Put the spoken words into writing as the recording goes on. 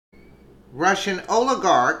Russian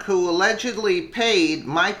oligarch who allegedly paid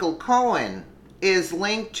Michael Cohen is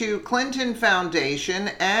linked to Clinton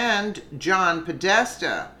Foundation and John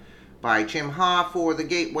Podesta, by Jim Ha for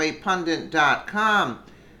thegatewaypundit.com.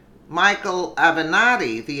 Michael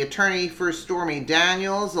Avenatti, the attorney for Stormy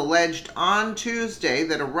Daniels, alleged on Tuesday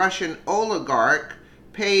that a Russian oligarch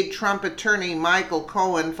paid Trump attorney Michael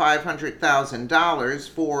Cohen $500,000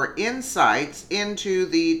 for insights into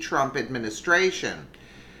the Trump administration.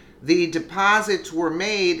 The deposits were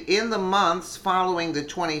made in the months following the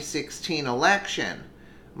 2016 election.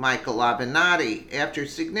 Michael Avenatti: after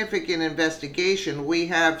significant investigation, we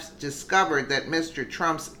have discovered that Mr.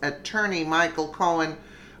 Trump's attorney Michael Cohen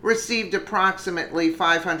received approximately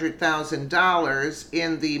 $500,000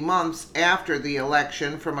 in the months after the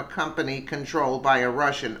election from a company controlled by a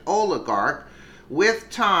Russian oligarch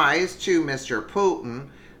with ties to Mr. Putin.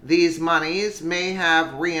 These monies may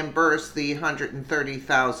have reimbursed the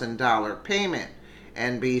 $130,000 payment,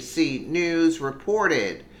 NBC News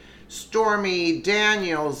reported. Stormy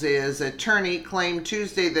Daniels' attorney claimed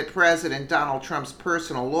Tuesday that President Donald Trump's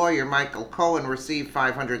personal lawyer, Michael Cohen, received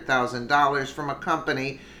 $500,000 from a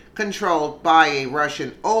company controlled by a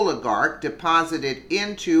Russian oligarch, deposited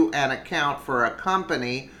into an account for a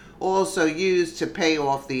company also used to pay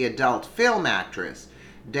off the adult film actress.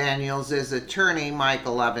 Daniels' attorney,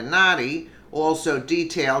 Michael Avenatti, also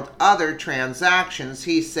detailed other transactions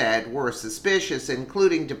he said were suspicious,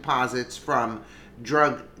 including deposits from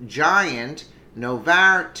drug giant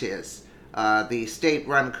Novartis, the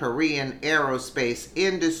state-run Korean aerospace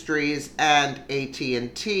industries, and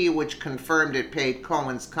AT&T, which confirmed it paid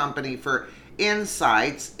Cohen's company for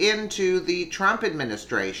insights into the Trump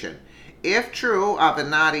administration. If true,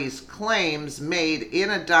 Avenatti's claims, made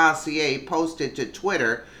in a dossier posted to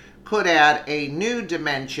Twitter, could add a new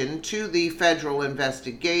dimension to the federal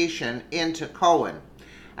investigation into Cohen.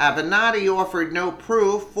 Avenatti offered no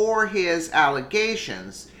proof for his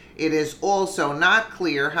allegations. It is also not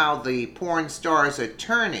clear how the porn star's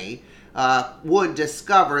attorney would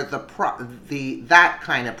discover that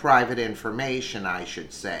kind of private information, I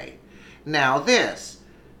should say. Now this.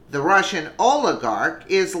 The Russian oligarch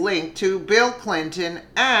is linked to Bill Clinton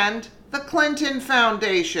and the Clinton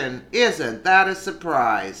Foundation. Isn't that a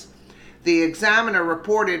surprise? The Examiner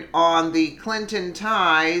reported on the Clinton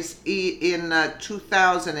ties in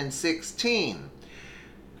 2016.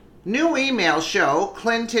 New emails show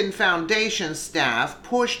Clinton Foundation staff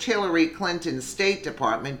pushed Hillary Clinton's State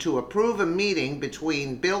Department to approve a meeting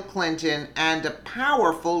between Bill Clinton and a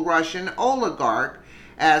powerful Russian oligarch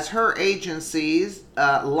as her agencies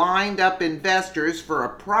lined up investors for a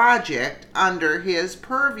project under his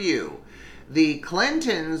purview. The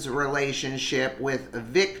Clintons' relationship with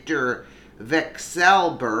Victor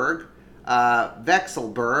Vekselberg,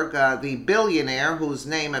 the billionaire whose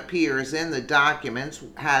name appears in the documents,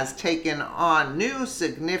 has taken on new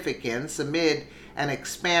significance amid an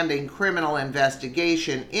expanding criminal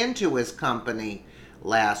investigation into his company.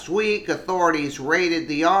 Last week, authorities raided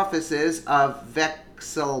the offices of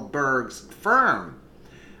Vekselberg's firm,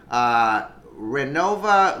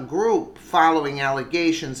 Renova Group, following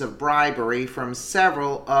allegations of bribery from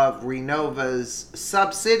several of Renova's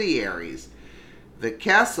subsidiaries.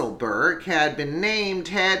 Vekselberg had been named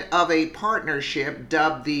head of a partnership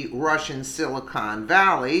dubbed the Russian Silicon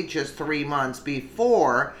Valley just 3 months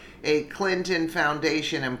before a Clinton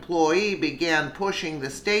Foundation employee began pushing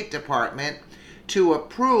the State Department to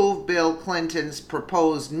approve Bill Clinton's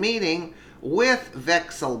proposed meeting with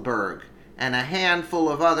Vekselberg and a handful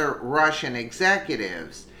of other Russian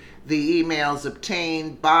executives. The emails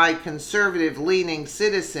obtained by conservative-leaning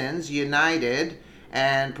Citizens United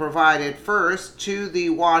and provided first to the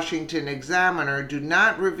Washington Examiner do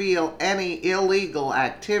not reveal any illegal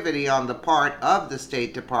activity on the part of the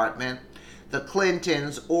State Department, the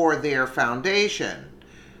Clintons, or their foundation.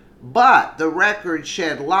 But the record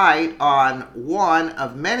shed light on one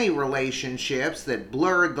of many relationships that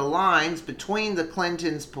blurred the lines between the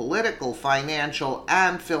Clintons' political, financial,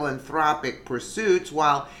 and philanthropic pursuits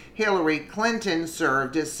while Hillary Clinton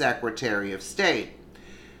served as Secretary of State.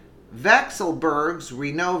 Vekselberg's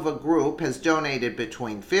Renova Group has donated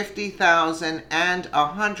between $50,000 and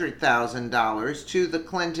 $100,000 to the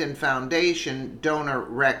Clinton Foundation, donor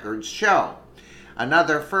records show.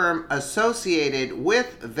 Another firm associated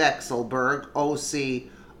with Vekselberg, OC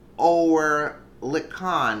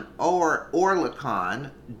Orlikon,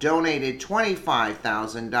 donated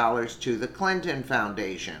 $25,000 to the Clinton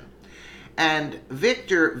Foundation. And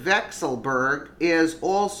Victor Vekselberg is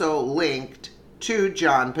also linked to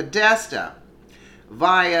John Podesta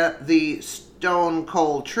via the Stone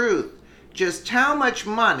Cold Truth. Just how much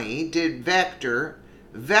money did Victor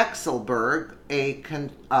Vekselberg, a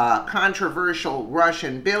controversial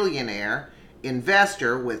Russian billionaire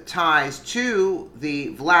investor with ties to the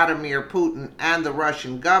Vladimir Putin and the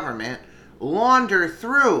Russian government, launder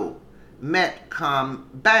through Metcom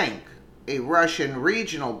Bank, a Russian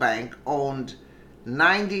regional bank owned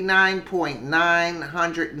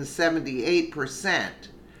 99.978%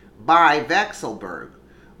 by Vekselberg,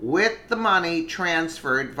 with the money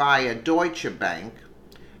transferred via Deutsche Bank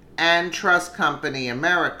and Trust Company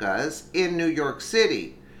Americas in New York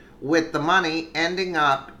City, with the money ending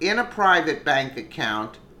up in a private bank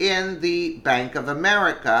account in the Bank of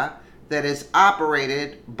America that is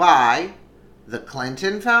operated by the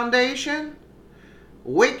Clinton Foundation.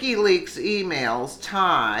 WikiLeaks emails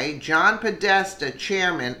tie John Podesta,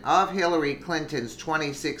 chairman of Hillary Clinton's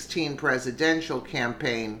 2016 presidential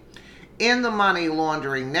campaign, in the money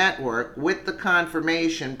laundering network, with the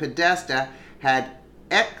confirmation Podesta had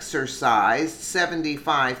exercised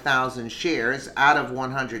 75,000 shares out of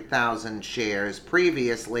 100,000 shares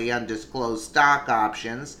previously undisclosed stock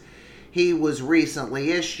options he was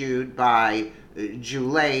recently issued by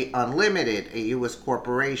Joullet Unlimited, a U.S.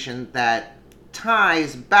 corporation that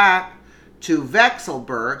ties back to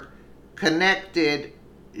Vekselberg, connected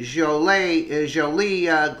Jolie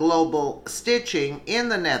Global Stitching in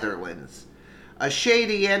the Netherlands, a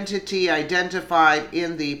shady entity identified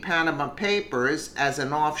in the Panama Papers as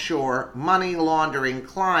an offshore money laundering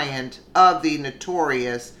client of the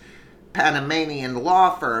notorious Panamanian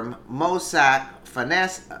law firm Mossack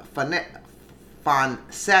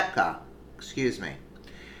Fonseca.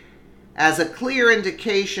 As a clear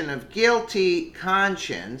indication of guilty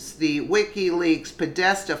conscience, the WikiLeaks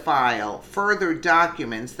Podesta file further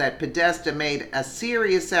documents that Podesta made a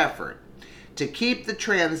serious effort to keep the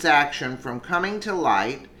transaction from coming to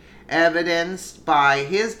light, evidenced by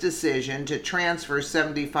his decision to transfer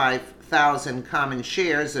 75,000 common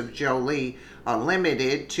shares of Jolie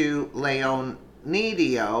Unlimited to Leonidio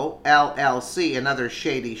LLC, another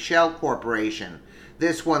shady shell corporation.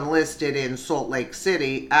 This one listed in Salt Lake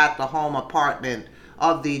City at the home apartment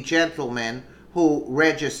of the gentleman who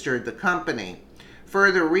registered the company.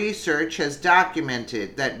 Further research has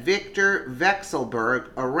documented that Victor Vekselberg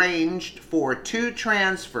arranged for 2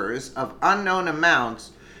 transfers of unknown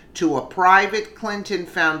amounts to a private Clinton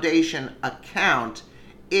Foundation account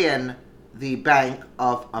in the Bank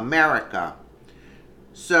of America.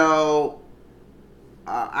 So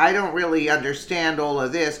I don't really understand all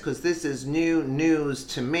of this because this is new news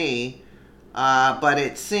to me, but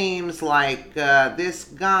it seems like this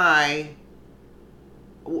guy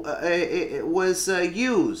was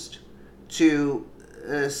used to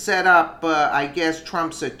set up, I guess,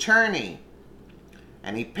 Trump's attorney,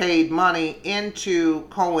 and he paid money into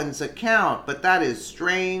Cohen's account, but that is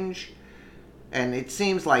strange, and it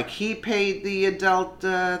seems like he paid the adult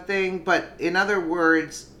thing, but in other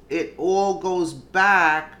words, it all goes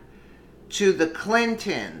back to the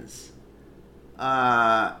Clintons.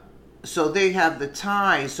 So they have the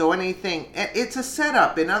ties. So anything, it's a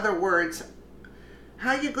setup. In other words,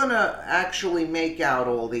 how are you going to actually make out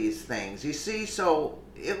all these things? You see, so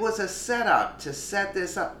it was a setup to set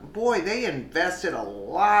this up. Boy, they invested a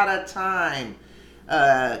lot of time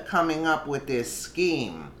coming up with this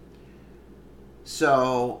scheme.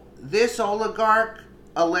 So this oligarch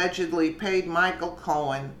allegedly paid Michael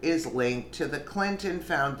Cohen is linked to the Clinton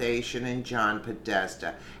Foundation and John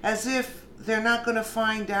Podesta. As if they're not going to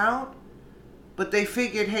find out. But they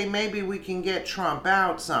figured, hey, maybe we can get Trump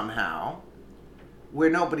out somehow where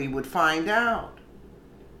nobody would find out.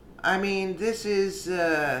 I mean, this is...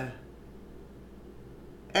 and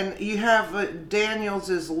you have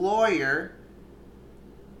Daniels' lawyer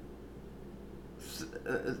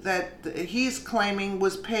that he's claiming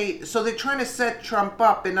was paid. So they're trying to set Trump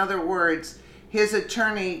up. In other words, his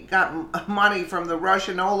attorney got money from the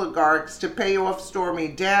Russian oligarchs to pay off Stormy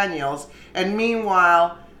Daniels. And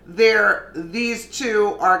meanwhile, these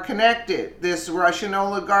two are connected. This Russian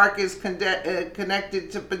oligarch is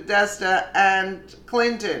connected to Podesta and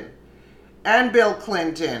Clinton and Bill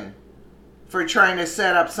Clinton for trying to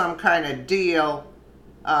set up some kind of deal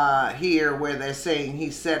here where they're saying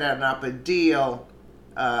he's setting up a deal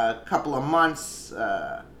a couple of months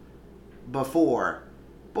before.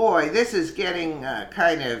 Boy, this is getting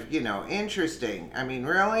kind of, interesting. I mean,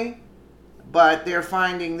 really? But they're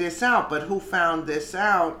finding this out. But who found this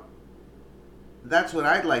out? That's what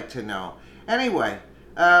I'd like to know. Anyway,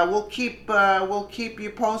 we'll keep you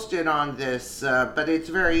posted on this. But it's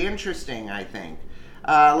very interesting, I think.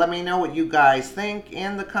 Let me know what you guys think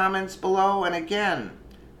in the comments below. And again,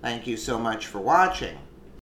 thank you so much for watching.